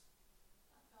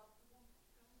 I felt the warmth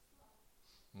of God's love.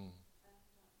 Mm. And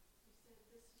he said,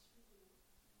 this is for you.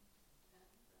 And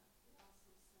he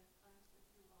also said, I'm with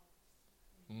you always.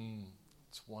 Mm.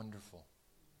 It's wonderful.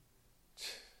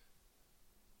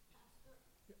 Pastor,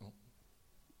 Oh.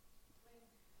 when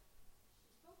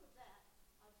she spoke of that,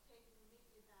 I was taken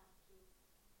immediately back to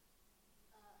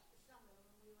the summer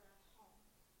when we were at home.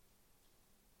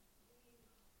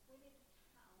 We went into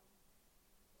town,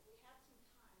 but we had some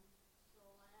time, so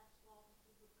I asked Walt if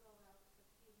we would go out to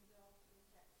Stephenville, which was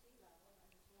at sea level,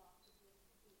 and his walk to the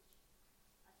beach.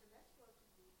 I said, let's go to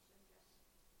the beach and just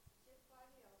sit by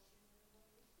the ocean. And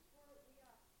when this is where we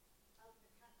are out in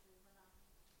the country, we're not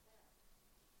there.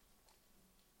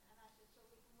 And I said, so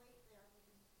we can wait there.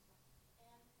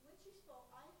 And when she spoke,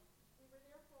 we were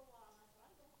there for a while, and I said,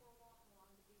 I'm going for a walk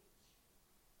along the beach.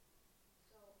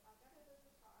 So I got out of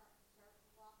the car and started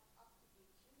to walk up the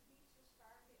beach. And the beach, as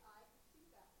far as the eye could see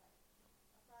that way.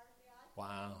 As far as the eye could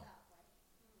Wow. see that way.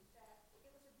 That it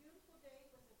was a beautiful day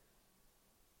with a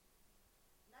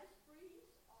nice breeze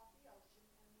off the ocean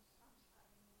and the sun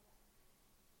shining in the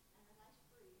and a nice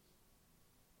breeze.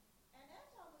 And as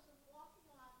I was walking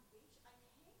along the beach, I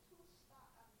came to a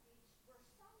spot on the beach where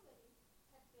somebody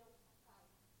had built a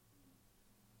fire.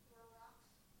 There were rocks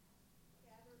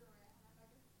gathered around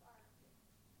another fire pit,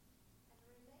 and the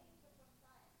remains of a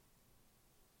fire.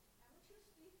 And when she was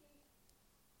speaking,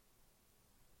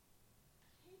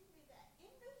 came to me that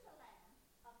in Newfoundland,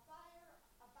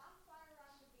 a bonfire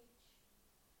on the beach,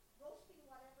 roasting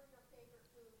whatever your favorite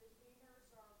food is, wieners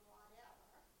or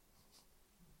whatever,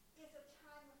 is a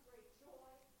time of great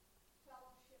joy,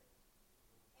 fellowship,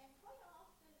 and quite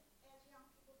often as young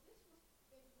people, this was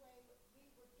a way that we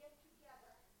would get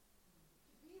together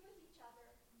to be with each other,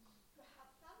 to have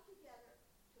fun together,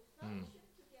 to fellowship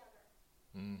together,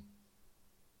 Mm.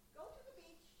 go to the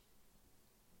beach,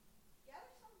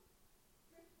 gather some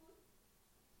driftwood,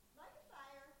 light a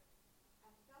fire,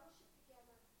 and fellowship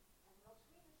together, and roast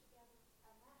wieners together,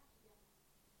 and laugh together.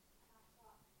 And I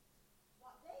thought,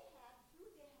 what they had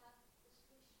was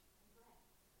fish and bread.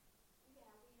 We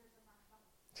had wieners and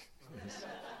marshmallows.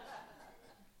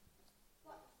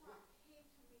 But the thought came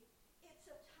to me, it's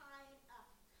a time of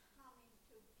coming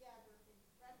together in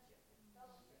friendship and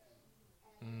fellowship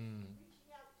and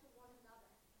reaching out to one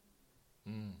another.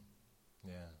 Mm.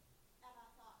 Yeah. And I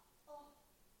thought, oh,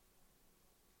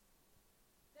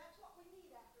 that's what we need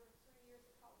after 3 years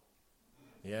of COVID.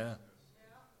 Yeah.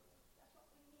 That's what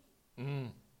we need.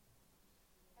 Mm.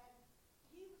 And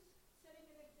he was setting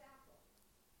an example.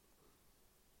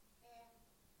 And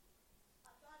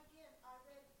I thought again, I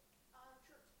read our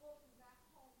church bulletin back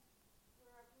home where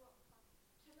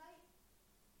tonight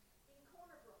in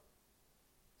Corner Brook,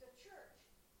 the church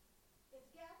is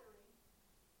gathering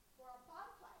for a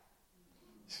bonfire.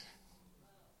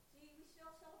 See, we still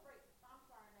celebrate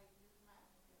bonfire night in this man.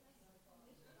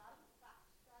 It's a lot of fox,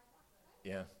 dry fox, right?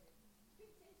 Yeah. Big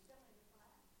things still in the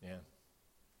flag. Yeah.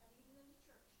 And even in the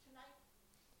church. Tonight,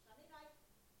 Sunday night,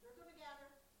 they're going to gather,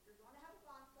 they're going to have a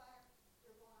bonfire,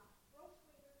 they're going to roast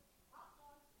wieners, hot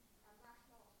dogs, and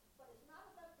marshmallows. But it's not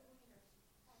about the wieners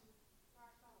and the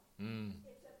marshmallows. Mm.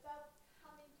 It's about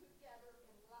coming together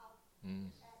in love.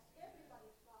 Mm. And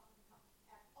everybody's welcome to come.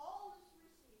 And all is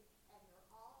received, and you're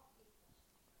all equal.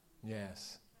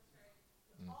 Yes.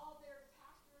 All their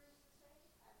pastor is the same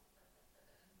as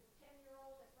the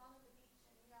 10-year-old that's running the beach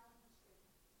and out in the street.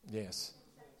 Yes.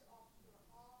 That's all. You're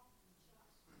all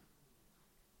just.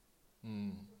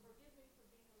 Mm. So forgive me for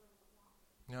being a little bit long.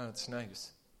 No, it's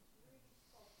nice. Really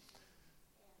spoke.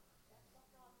 And that's what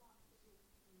God wants to do.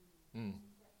 Mm.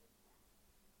 That we can.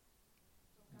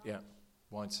 So God Yeah.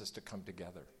 Wants us to come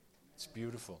together. It's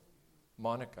beautiful.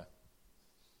 Monica.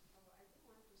 Oh, I didn't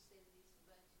want to say this,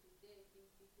 but today I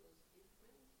think it was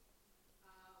different.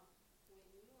 When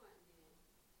you and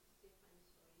Stefan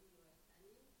Soy were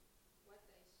standing, what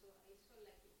I saw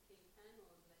like a curtain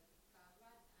was like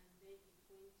covered and then it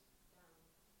went down.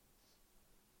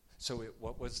 So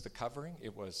what was the covering?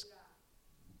 It was, Yeah,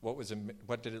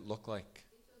 what did it look like?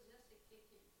 it was just a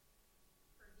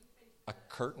curtain for different A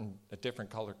curtain, a different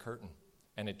color curtain.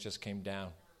 And it just came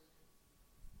down.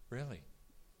 Really?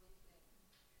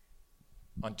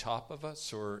 On top of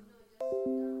us or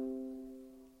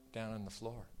down on the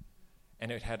floor?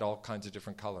 And it had all kinds of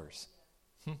different colors.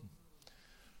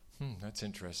 That's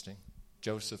interesting.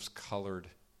 Joseph's colored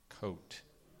coat.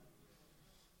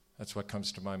 That's what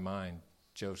comes to my mind.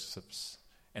 Joseph's.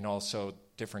 And also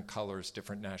different colors,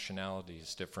 different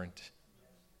nationalities, different.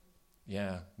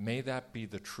 Yeah, may that be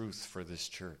the truth for this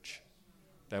church.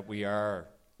 That we are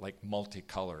like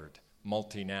multicolored,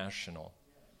 multinational,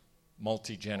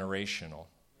 multi-generational.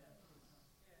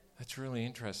 That's really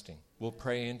interesting. We'll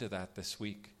pray into that this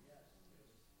week.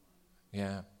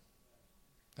 Yeah,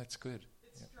 that's good.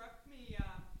 It struck me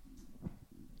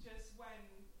just when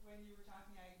you were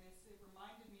talking, Agnes, it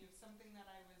reminded me of something that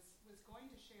I was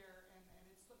going to share, and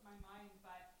it slipped my mind,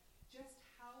 but just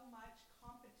how much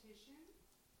competition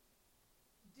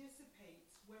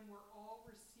dissipates when we're all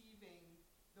receiving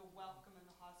the welcome and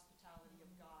the hospitality of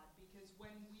God. Because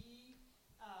when we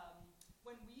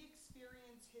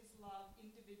experience His love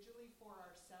individually for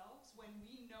ourselves, when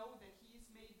we know that He's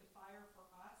made the fire for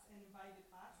us and invited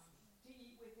us to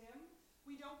eat with Him,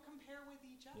 we don't compare with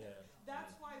each other. Yeah.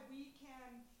 That's why we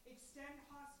can extend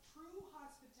true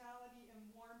hospitality and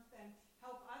warmth and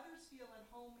help others feel at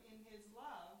home in His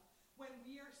love when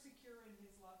we are secure in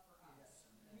His love for us.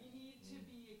 We need to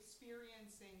be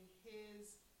experiencing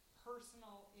His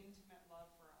personal, intimate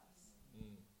love for us.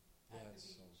 Yeah, at the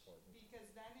it's so beach. important. Because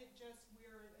then it just,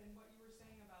 and what you were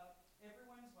saying about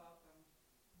everyone's welcome.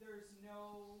 There's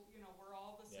no, we're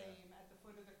all the Yeah. same at the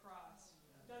foot of the cross.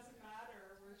 Doesn't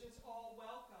matter. We're just all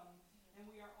welcome, and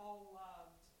we are all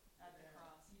loved at the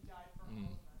cross. He died for all of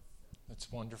us. So.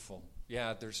 That's wonderful.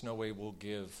 Yeah, there's no way we'll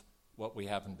give what we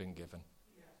haven't been given.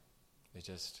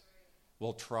 Yeah.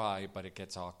 We'll try, but it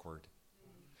gets awkward.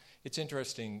 It's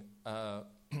interesting.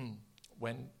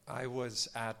 When I was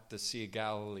at the Sea of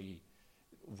Galilee,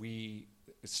 we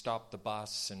stopped the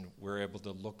bus and we were able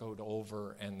to look out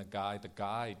over, and the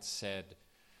guide said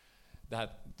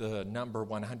that the number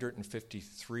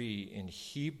 153 in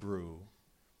Hebrew,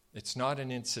 it's not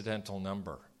an incidental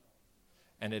number.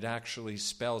 And it actually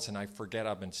spells, and I forget,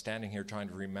 I've been standing here trying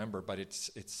to remember, but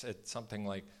it's something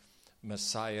like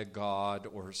Messiah God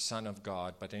or Son of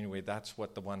God. But anyway, that's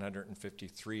what the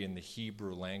 153 in the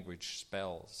Hebrew language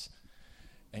spells.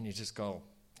 And you just go,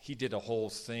 he did a whole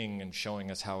thing and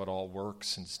showing us how it all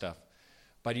works and stuff.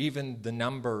 But even the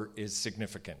number is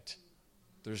significant.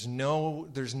 There's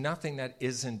nothing that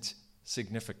isn't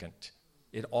significant.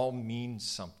 It all means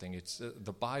something.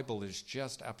 The Bible is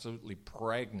just absolutely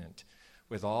pregnant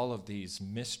with all of these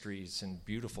mysteries and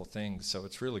beautiful things. So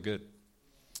it's really good.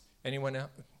 Anyone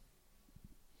else?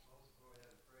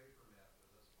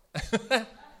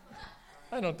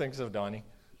 I don't think so, Donnie.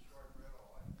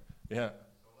 Yeah.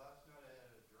 So last night I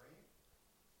had a dream,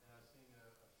 and I seen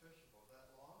a fish about that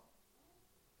long,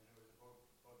 and it was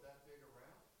about that big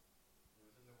around. It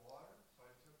was in the water, so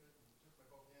I took it and took my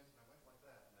both hands and I went like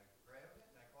that, and I grabbed it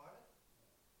and I caught it,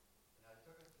 and I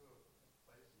took it to a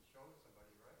place and showed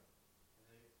somebody, right? And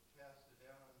they cast it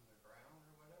down on the ground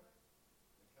or whatever.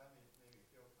 It kind of made me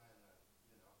feel kind of,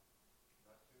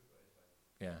 not too good, but.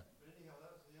 Yeah. But anyhow,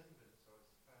 that was the end of it, so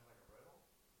it's kind of like a riddle.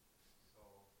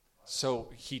 So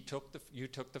So you took you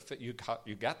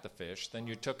got the fish, then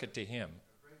you took it to him.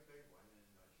 A great big one, and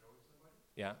I showed somebody,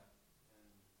 Yeah. and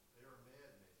they were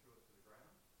mad, and they threw it to the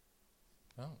ground.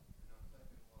 Oh. And I'm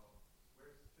thinking, well,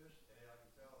 where's the fish today? I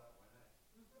can tell that one,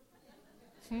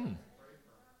 eh? Pray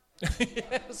for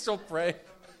 'em. Yeah, so pray.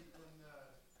 Somebody can figure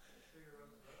out the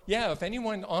riddle. Yeah, if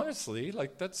anyone, honestly,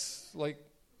 like that's like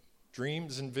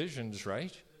dreams and visions,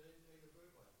 right?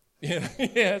 Yeah,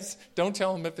 yes. Don't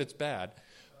tell them if it's bad.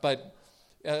 But,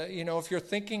 if you're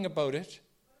thinking about it.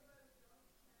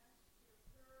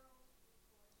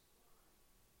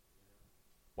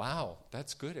 Wow,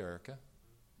 that's good, Erica.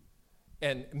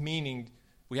 And meaning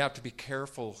we have to be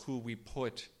careful who we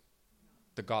put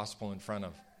the gospel in front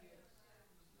of.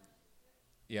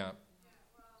 Yeah.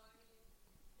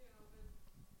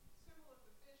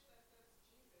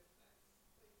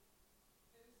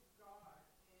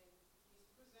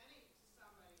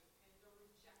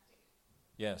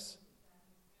 Yes.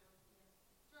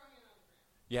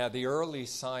 Yeah, the early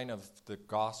sign of the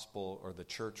gospel or the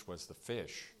church was the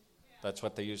fish. That's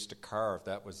what they used to carve.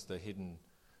 That was the hidden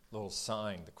little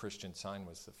sign. The Christian sign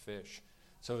was the fish.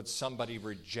 So it's somebody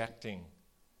rejecting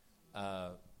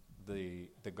the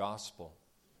gospel.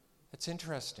 It's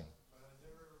interesting. But I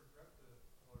never regret the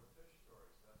Lord fish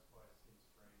stories. That's why it seems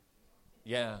strange,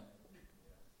 Yeah.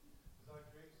 Because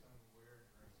I drink some weird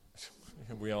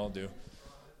drinks. We all do.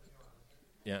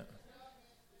 Yeah.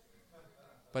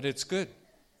 But it's good.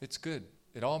 It's good.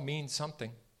 It all means something.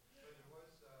 But it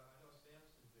was, I know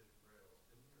Samson did riddles,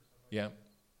 didn't he, or something? Yeah.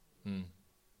 Mm.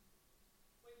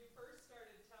 When you first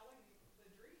started telling the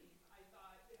dream, I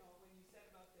thought, when you said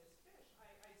about this fish,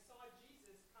 I saw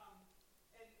Jesus come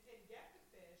and get the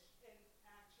fish and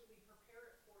actually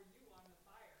prepare it for you on the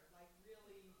fire. Like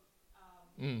really,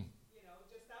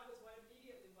 just that was what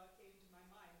came to my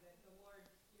mind, that the Lord,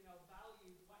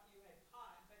 valued what you had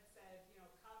taught, but said,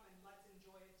 come and let's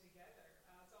enjoy it together.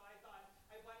 So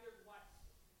I wondered what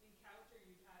encounter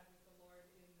you'd had with the Lord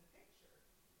in the picture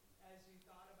as you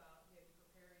thought about him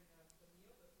preparing the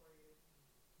meal before you.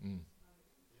 Mm.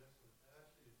 Yes, and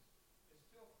actually, it's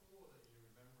still cool that you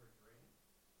remember a dream.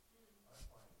 I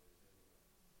find it is anyway.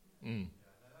 Mm.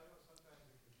 Yeah, and I know sometimes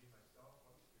it can be myself,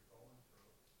 what you're going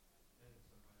through, and sometimes it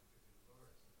can be the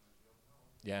Lord. Sometimes you don't know.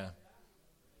 Yeah.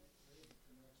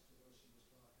 Connects to what she was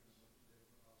talking about today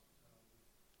for hospitality.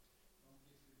 Don't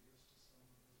give your gifts to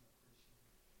someone who doesn't appreciate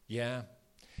it. Yeah.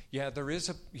 Yeah, there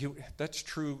is that's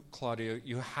true, Claudia.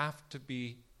 You have to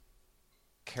be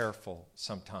careful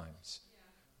sometimes. Yeah.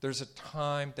 There's a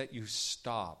time that you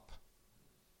stop.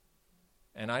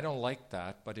 And I don't like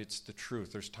that, but it's the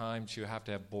truth. There's times you have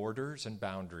to have borders and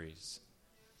boundaries.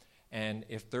 And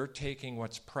if they're taking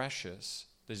what's precious,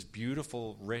 this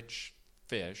beautiful, rich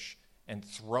fish, and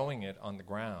throwing it on the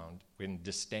ground in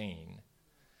disdain,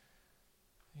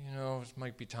 it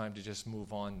might be time to just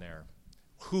move on there.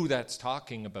 Who that's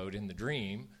talking about in the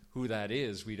dream, who that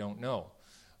is, we don't know.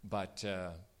 But,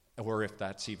 or if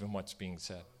that's even what's being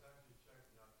said.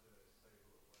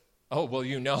 Oh, well,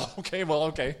 Okay,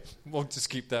 okay. We'll just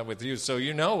keep that with you. So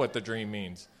you know what the dream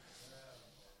means.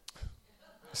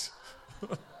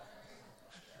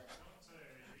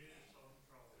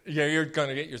 Yeah, you're going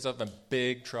to get yourself in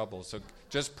big trouble. So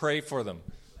just pray for them.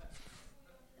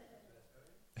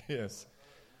 Yes.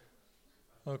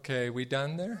 Okay, we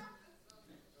done there?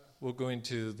 We'll go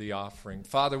into the offering.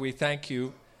 Father, we thank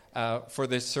you for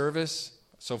this service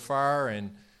so far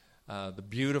and the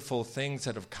beautiful things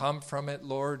that have come from it,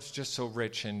 Lord. It's just so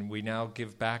rich, and we now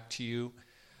give back to you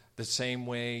the same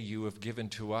way you have given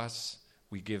to us.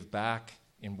 We give back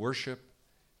in worship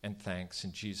and thanks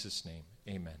in Jesus' name.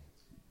 Amen.